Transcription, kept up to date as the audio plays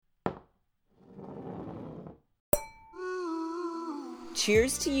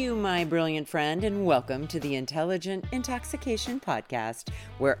Cheers to you, my brilliant friend, and welcome to the Intelligent Intoxication Podcast,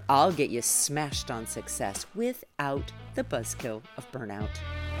 where I'll get you smashed on success without the buzzkill of burnout.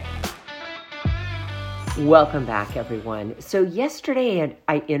 Welcome back, everyone. So yesterday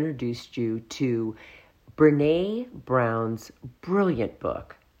I introduced you to Brené Brown's brilliant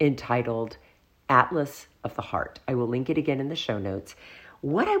book entitled Atlas of the Heart. I will link it again in the show notes.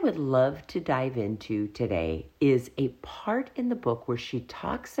 What I would love to dive into today is a part in the book where she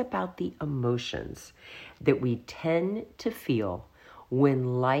talks about the emotions that we tend to feel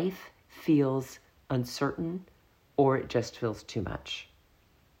when life feels uncertain or it just feels too much.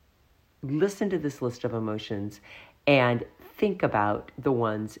 Listen to this list of emotions and think about the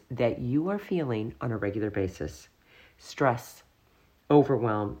ones that you are feeling on a regular basis. Stress,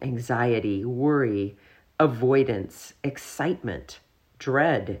 overwhelm, anxiety, worry, avoidance, excitement,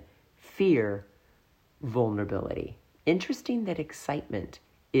 dread, fear, vulnerability. Interesting that excitement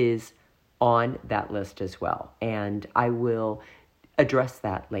is on that list as well, and I will address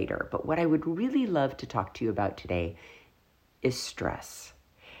that later. But what I would really love to talk to you about today is stress.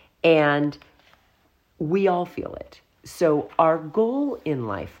 And we all feel it. So our goal in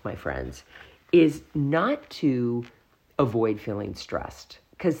life, my friends, is not to avoid feeling stressed,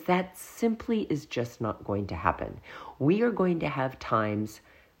 because that simply is just not going to happen. We are going to have times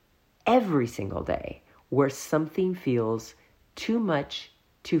every single day where something feels too much,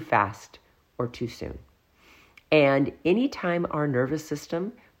 too fast, or too soon. And anytime our nervous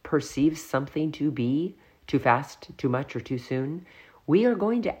system perceives something to be too fast, too much, or too soon, we are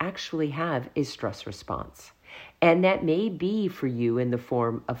going to actually have a stress response. And that may be for you in the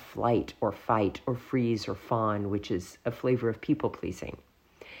form of flight or fight or freeze or fawn, which is a flavor of people pleasing.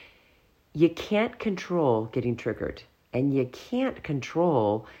 You can't control getting triggered, and you can't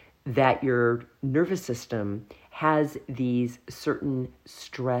control that your nervous system has these certain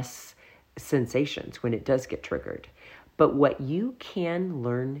stress sensations when it does get triggered. But what you can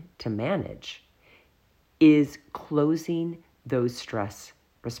learn to manage is closing those stress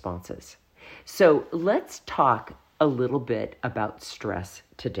responses. So let's talk a little bit about stress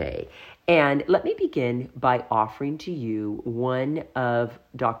today. And let me begin by offering to you one of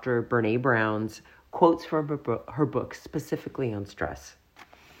Dr. Brené Brown's quotes from her book specifically on stress.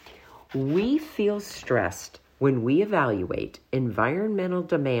 We feel stressed when we evaluate environmental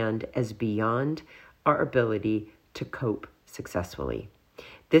demand as beyond our ability to cope successfully.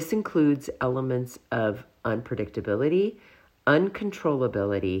 This includes elements of unpredictability,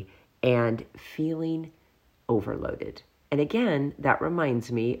 uncontrollability, and feeling overloaded. And again, that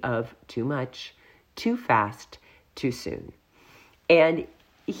reminds me of too much, too fast, too soon. And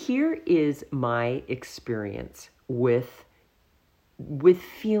here is my experience with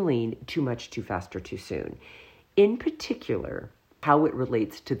feeling too much, too fast, or too soon. In particular, how it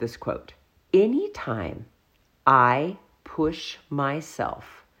relates to this quote. Anytime I push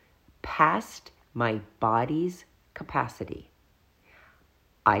myself past my body's capacity,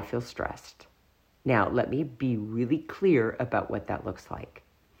 I feel stressed. Now, let me be really clear about what that looks like.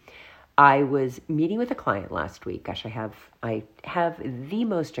 I was meeting with a client last week. Gosh, I have the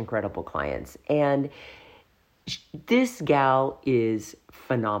most incredible clients, and this gal is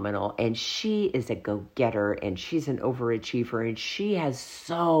phenomenal, and she is a go-getter, and she's an overachiever, and she has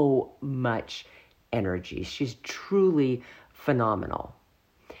so much energy. She's truly phenomenal.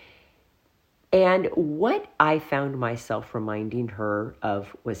 And what I found myself reminding her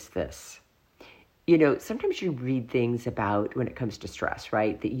of was this. You know, sometimes you read things about when it comes to stress,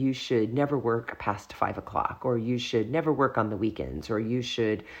 right? That you should never work past 5 o'clock, or you should never work on the weekends, or you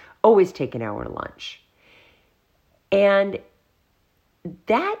should always take an hour lunch. And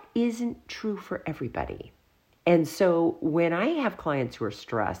that isn't true for everybody. And so when I have clients who are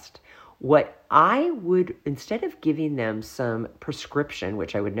stressed, what I would, instead of giving them some prescription,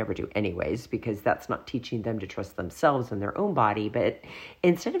 which I would never do anyways, because that's not teaching them to trust themselves and their own body, but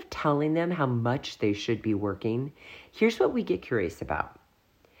instead of telling them how much they should be working, here's what we get curious about.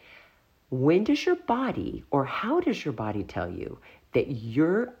 When does your body, or how does your body tell you that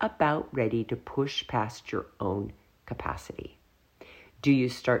you're about ready to push past your own capacity? Do you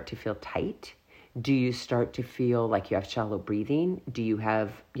start to feel tight? Do you start to feel like you have shallow breathing? Do you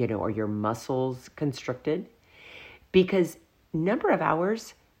have, are your muscles constricted? Because number of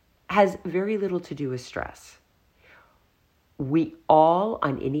hours has very little to do with stress. We all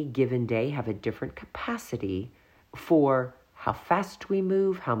on any given day have a different capacity for how fast we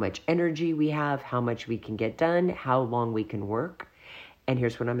move, how much energy we have, how much we can get done, how long we can work. And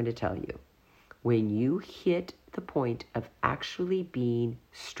here's what I'm going to tell you. When you hit the point of actually being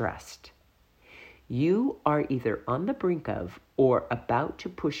stressed, You are either on the brink of or about to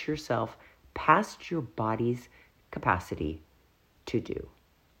push yourself past your body's capacity to do.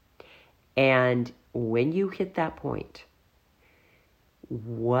 And when you hit that point,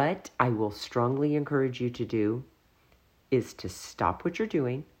 what I will strongly encourage you to do is to stop what you're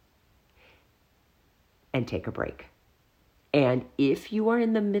doing and take a break. And if you are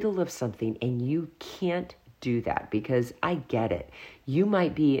in the middle of something and you can't do that, because I get it, you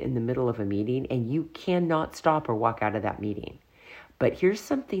might be in the middle of a meeting and you cannot stop or walk out of that meeting. But here's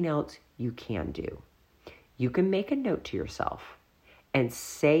something else you can do. You can make a note to yourself and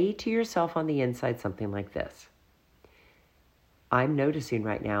say to yourself on the inside something like this. I'm noticing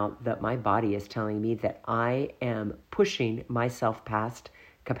right now that my body is telling me that I am pushing myself past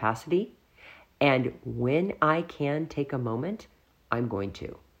capacity. And when I can take a moment, I'm going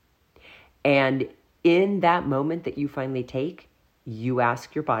to. And in that moment that you finally take, you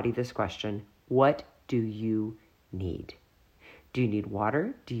ask your body this question: what do you need? Do you need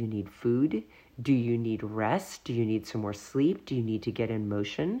water? Do you need food? Do you need rest? Do you need some more sleep? Do you need to get in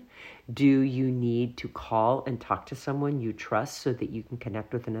motion? Do you need to call and talk to someone you trust so that you can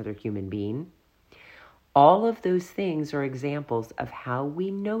connect with another human being? All of those things are examples of how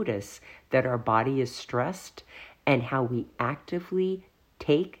we notice that our body is stressed and how we actively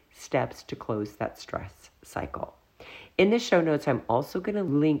take steps to close that stress cycle. In the show notes, I'm also going to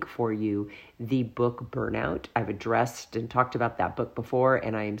link for you the book Burnout. I've addressed and talked about that book before,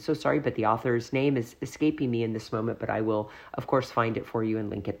 and I am so sorry, but the author's name is escaping me in this moment, but I will, of course, find it for you and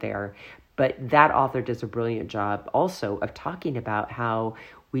link it there. But that author does a brilliant job also of talking about how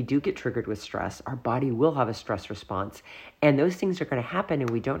we do get triggered with stress. Our body will have a stress response, and those things are going to happen, and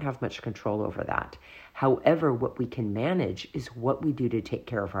we don't have much control over that. However, what we can manage is what we do to take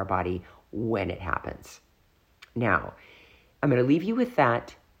care of our body when it happens. Now, I'm going to leave you with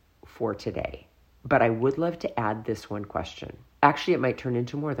that for today, but I would love to add this one question. Actually, it might turn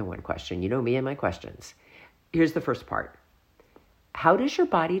into more than one question. You know me and my questions. Here's the first part. How does your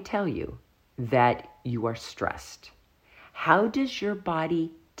body tell you that you are stressed? How does your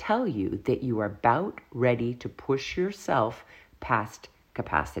body tell you that you are about ready to push yourself past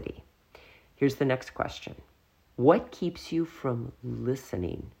capacity? Here's the next question. What keeps you from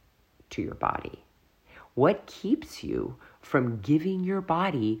listening to your body? What keeps you from giving your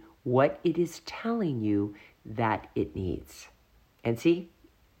body what it is telling you that it needs? And see,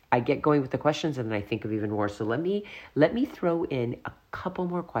 I get going with the questions and then I think of even more. So let me throw in a couple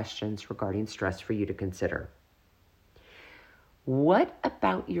more questions regarding stress for you to consider. What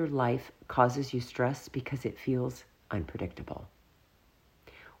about your life causes you stress because it feels unpredictable?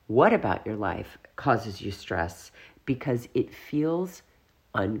 What about your life causes you stress because it feels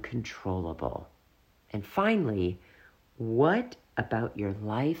uncontrollable? And finally, what about your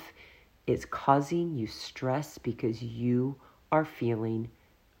life is causing you stress because you are feeling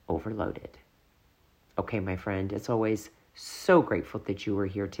overloaded? Okay, my friend, as always, so grateful that you were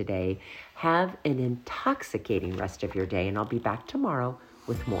here today. Have an intoxicating rest of your day, and I'll be back tomorrow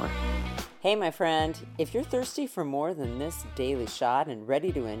with more. Hey, my friend, if you're thirsty for more than this daily shot and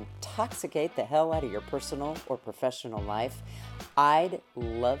ready to intoxicate the hell out of your personal or professional life, I'd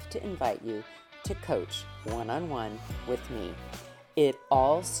love to invite you to coach one-on-one with me. It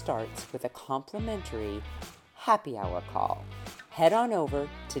all starts with a complimentary happy hour call. Head on over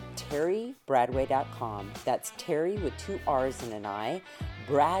to terrybradway.com. That's Terry with 2 R's and an I.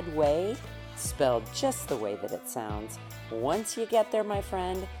 Bradway, spelled just the way that it sounds. Once you get there, my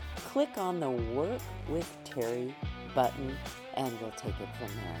friend, click on the Work with Terry button and we'll take it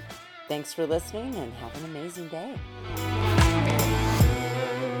from there. Thanks for listening and have an amazing day.